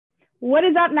What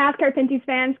is up, NASCAR Pinty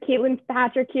fans? Caitlin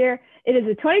Patrick here. It is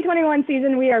the 2021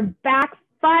 season. We are back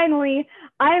finally.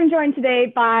 I am joined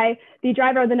today by the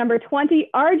driver of the number 20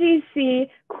 RGC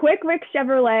Quick Wick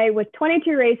Chevrolet with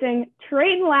 22 Racing,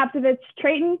 Treyten Lapcevich.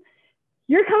 Treyten,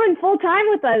 you're coming full time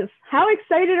with us. How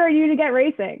excited are you to get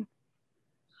racing?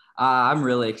 I'm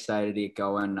really excited to get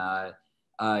going.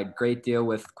 Great deal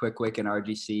with Quick Wick and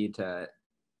RGC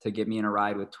to get me in a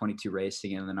ride with 22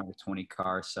 Racing and the number 20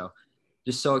 car. So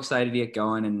just so excited to get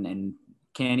going and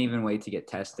can't even wait to get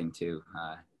testing too.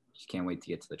 Just can't wait to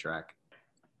get to the track.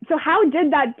 So how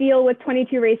did that deal with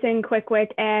 22 Racing, Quick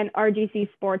Wick, and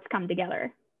RGC Sports come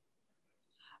together?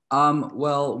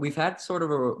 Well, we've had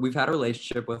a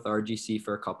relationship with RGC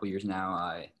for a couple years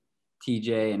now.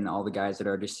 TJ and all the guys at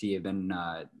RGC have been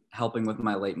helping with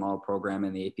my late model program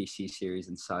in the APC series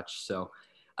and such. So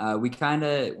we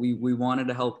wanted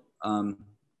to help.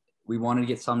 We wanted to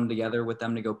get something together with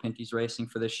them to go Pinty's racing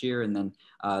for this year. And then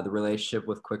the relationship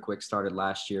with Quick Wick started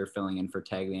last year, filling in for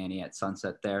Tagliani at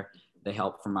Sunset there. They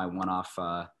helped for my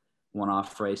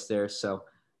one-off race there. So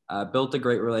built a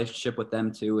great relationship with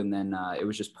them too. And then it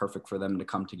was just perfect for them to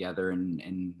come together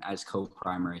and as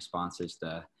co-primary sponsors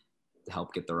to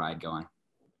help get the ride going.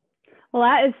 Well,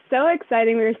 that is so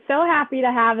exciting. We're so happy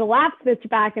to have Lapcevich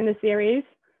back in the series.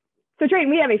 So Treyten,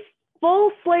 we have a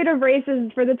full slate of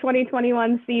races for the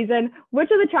 2021 season. Which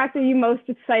of the tracks are you most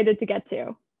excited to get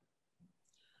to?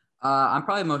 I'm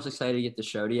probably most excited to get to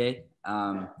Chaudier.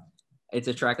 It's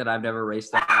a track that I've never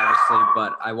raced at, obviously,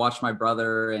 but I watched my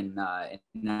brother and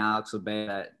Alex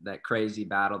obey that crazy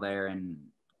battle there. And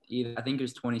I think it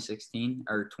was 2016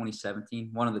 or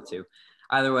 2017, one of the two.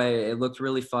 Either way, it looked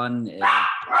really fun.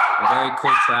 A very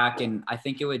cool track, and I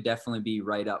think it would definitely be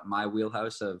right up my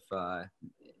wheelhouse of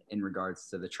in regards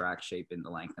to the track shape and the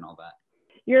length and all that.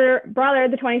 Your brother,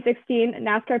 the 2016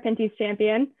 NASCAR Pinty's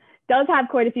champion, does have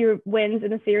quite a few wins in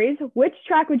the series. Which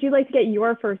track would you like to get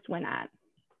your first win at?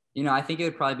 You know, I think it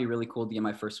would probably be really cool to get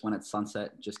my first win at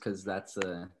Sunset, just because I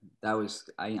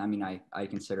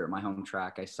consider it my home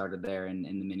track. I started there in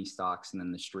the mini stocks and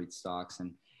then the street stocks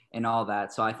and all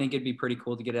that. So I think it'd be pretty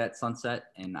cool to get it at Sunset,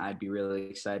 and I'd be really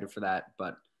excited for that.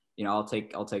 But you know, I'll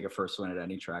take a first win at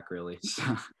any track, really. So.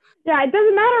 Yeah, it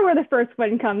doesn't matter where the first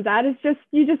win comes at. It's just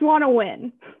you just want to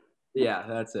win. Yeah,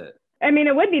 that's it. I mean,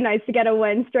 it would be nice to get a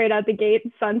win straight out the gate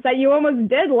at Sunset. You almost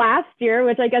did last year,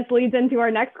 which I guess leads into our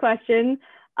next question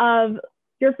of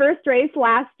your first race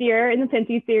last year in the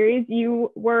Pinty series.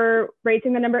 You were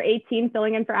racing the number 18,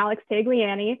 filling in for Alex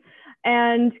Tagliani,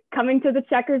 and coming to the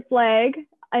checkered flag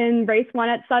in race 1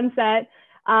 at Sunset.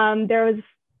 There was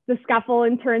the scuffle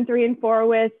in turn 3 and 4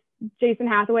 with Jason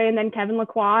Hathaway and then Kevin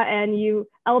Lacroix, and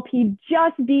LP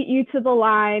just beat you to the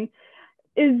line.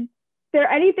 Is there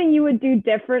anything you would do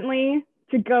differently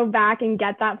to go back and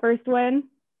get that first win?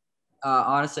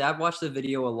 Honestly, I've watched the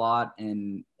video a lot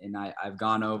and I've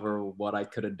gone over what I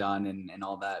could have done and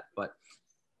all that. But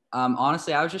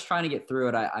honestly, I was just trying to get through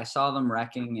it. I saw them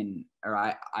wrecking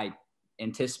I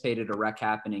anticipated a wreck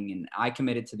happening, and I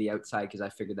committed to the outside because I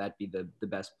figured that'd be the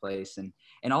best place. And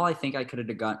all I think I could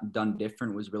have done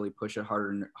different was really push it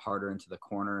harder into the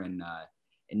corner and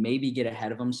maybe get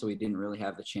ahead of him so he didn't really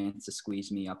have the chance to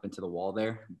squeeze me up into the wall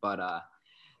there. But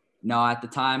no, at the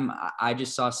time I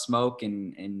just saw smoke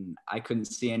and I couldn't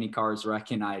see any cars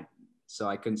wrecking. So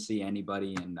I couldn't see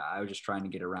anybody, and I was just trying to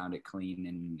get around it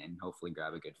clean and hopefully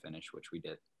grab a good finish, which we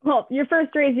did. Well, your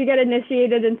first race, you get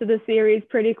initiated into the series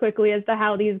pretty quickly as to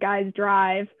how these guys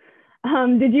drive.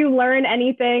 Did you learn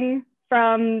anything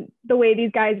from the way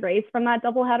these guys race from that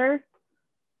doubleheader?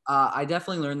 I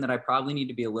definitely learned that I probably need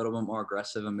to be a little bit more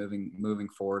aggressive and moving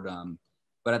forward.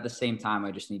 But at the same time,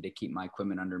 I just need to keep my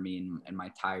equipment under me and my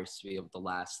tires to be able to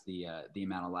last the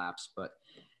amount of laps. But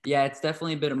yeah, it's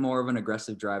definitely a bit more of an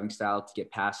aggressive driving style to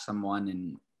get past someone.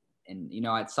 And you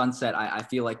know, at Sunset, I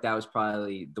feel like that was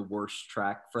probably the worst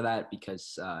track for that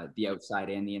because the outside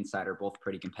and the inside are both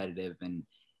pretty competitive, and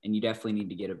you definitely need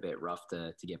to get a bit rough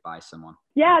to get by someone.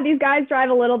 Yeah, these guys drive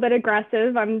a little bit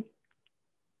aggressive.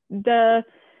 The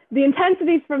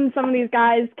intensity from some of these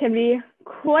guys can be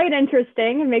quite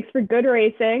interesting. It makes for good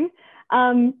racing.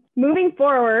 Moving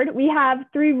forward, we have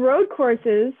 3 road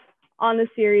courses on the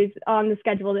series, on the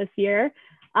schedule this year.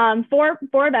 4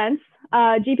 events,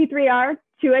 GP3R,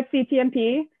 2 at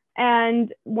CTMP,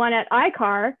 and 1 at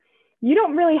iCar. You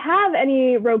don't really have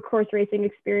any road course racing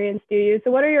experience, do you?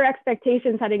 So what are your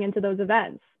expectations heading into those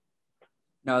events?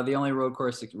 No, the only road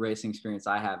course racing experience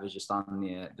I have is just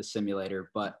on the simulator.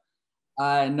 But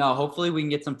no, hopefully we can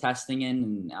get some testing in,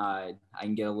 and I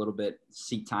can get a little bit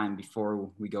seat time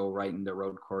before we go right into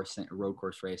road course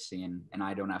racing, and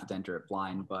I don't have to enter it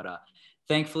blind. But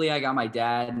thankfully I got my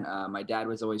dad. My dad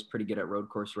was always pretty good at road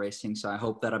course racing, so I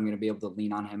hope that I'm going to be able to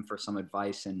lean on him for some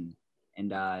advice, and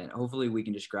hopefully we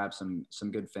can just grab some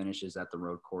good finishes at the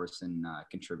road course and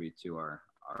contribute to our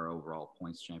overall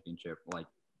points championship, like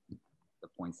the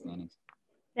point standings.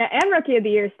 Yeah, and Rookie of the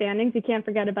Year standings. You can't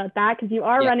forget about that because you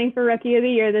are running for Rookie of the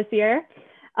Year this year.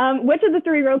 Which of the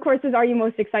 3 road courses are you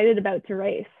most excited about to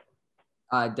race?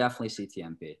 Definitely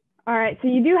CTMP. All right, so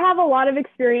you do have a lot of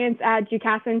experience at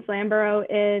Jostens and Flamborough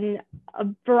in a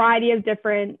variety of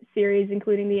different series,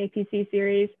 including the APC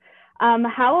series.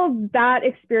 How will that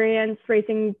experience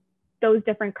racing those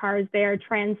different cars there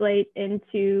translate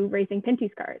into racing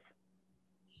Pinty's cars?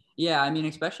 Yeah, I mean,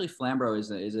 especially Flamborough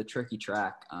is a tricky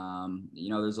track.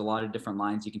 There's a lot of different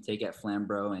lines you can take at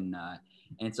Flamborough, and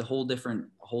it's a whole different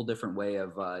way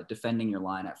of defending your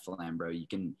line at Flamborough. You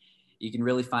can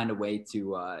really find a way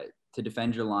to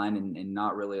defend your line and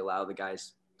not really allow the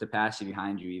guys to pass you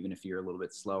behind you, even if you're a little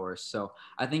bit slower. So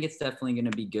I think it's definitely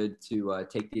going to be good to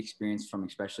take the experience from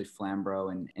especially Flamborough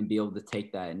and be able to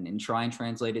take that and try and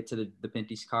translate it to the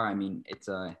Pinty's car. I mean, it's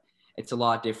a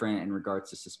lot different in regards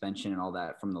to suspension and all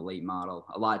that from the late model,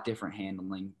 a lot different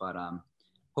handling, but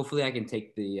hopefully I can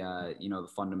take the the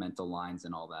fundamental lines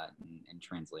and all that and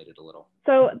translate it a little.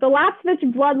 So the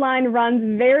Lapcevich bloodline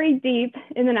runs very deep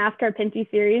in the NASCAR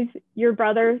Pinty series. Your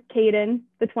brother, Treyten,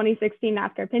 the 2016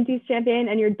 NASCAR Pinty's champion,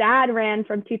 and your dad ran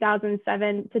from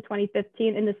 2007 to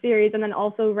 2015 in the series, and then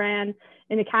also ran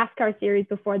in the NASCAR series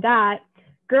before that.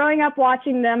 Growing up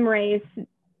watching them race,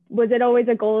 was it always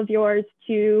a goal of yours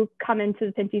to come into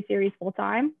the Pinty series full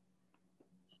time?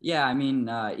 Yeah, I mean,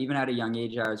 even at a young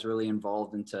age, I was really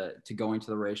involved into going to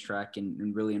the racetrack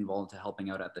and really involved into helping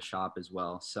out at the shop as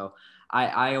well. So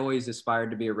I always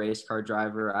aspired to be a race car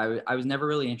driver. I was never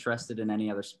really interested in any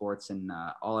other sports, and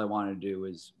all I wanted to do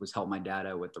was help my dad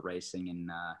out with the racing. And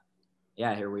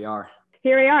yeah, here we are.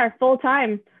 Here we are, full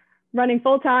time, running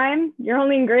full time. You're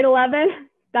only in grade 11.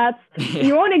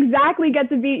 You won't exactly get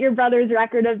to beat your brother's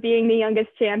record of being the youngest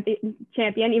champion,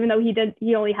 even though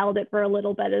he only held it for a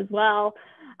little bit as well.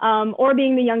 Or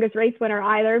being the youngest race winner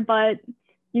either, but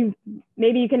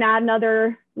maybe you can add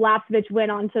another Lapcevich win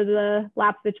onto the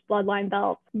Lapcevich bloodline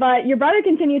belt. But your brother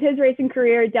continued his racing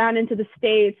career down into the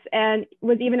States and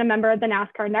was even a member of the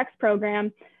NASCAR Next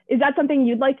program. Is that something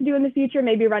you'd like to do in the future,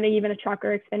 maybe running even a truck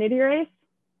or Xfinity race?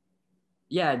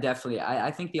 Yeah, definitely. I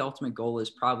think the ultimate goal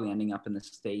is probably ending up in the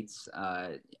States.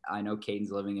 I know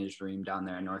Caden's living his dream down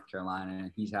there in North Carolina,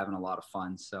 and he's having a lot of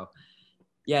fun. So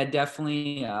yeah,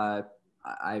 definitely.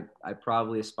 I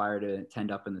probably aspire to end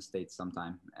up in the States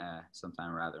sometime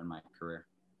rather in my career.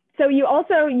 So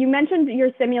you mentioned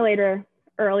your simulator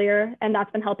earlier, and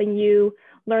that's been helping you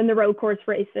learn the road course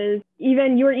races.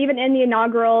 You were even in the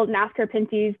inaugural NASCAR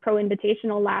Pinty's Pro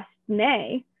Invitational last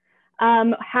May.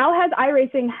 How has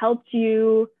iRacing helped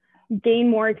you gain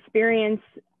more experience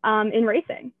in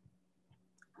racing?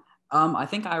 I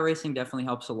think iRacing definitely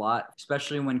helps a lot,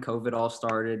 especially when COVID all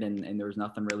started and there was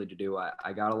nothing really to do.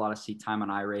 I got a lot of seat time on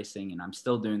iRacing, and I'm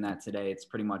still doing that today. It's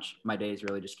pretty much my days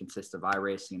really just consist of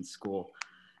iRacing and school.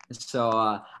 So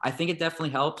I think it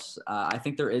definitely helps. I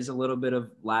think there is a little bit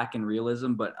of lack in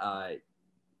realism, but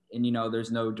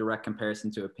there's no direct comparison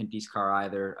to a Pinty's car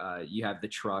either. You have the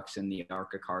trucks and the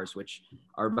ARCA cars, which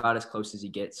are about as close as you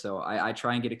get. So I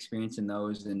try and get experience in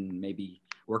those and maybe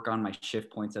work on my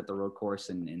shift points at the road course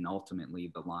and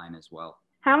ultimately the line as well.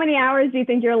 How many hours do you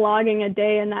think you're logging a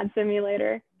day in that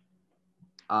simulator?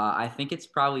 I think it's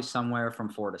probably somewhere from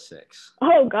 4 to 6.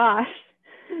 Oh gosh.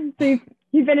 So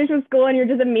you finish with school and you're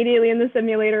just immediately in the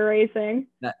simulator racing.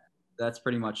 That's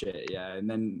pretty much it. Yeah. And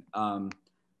then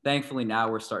thankfully now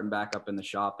we're starting back up in the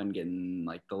shop and getting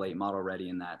like the late model ready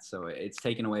in that. So it's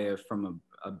taken away from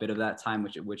a bit of that time,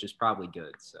 which is probably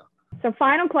good. So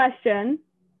final question.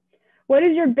 What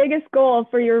is your biggest goal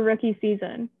for your rookie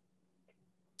season?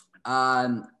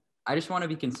 I just want to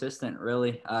be consistent,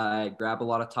 really. Grab a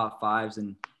lot of top fives,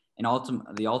 and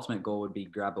the ultimate goal would be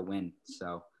grab a win.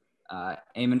 So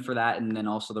aiming for that, and then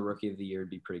also the Rookie of the Year would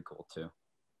be pretty cool too.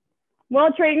 Well,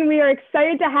 Treyten, we are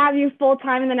excited to have you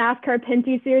full-time in the NASCAR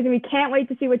Pinty series, and we can't wait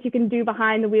to see what you can do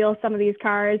behind the wheel of some of these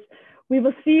cars. We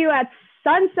will see you at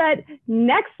Sunset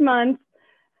next month.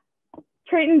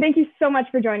 Treyten, thank you so much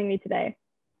for joining me today.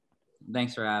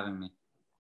 Thanks for having me.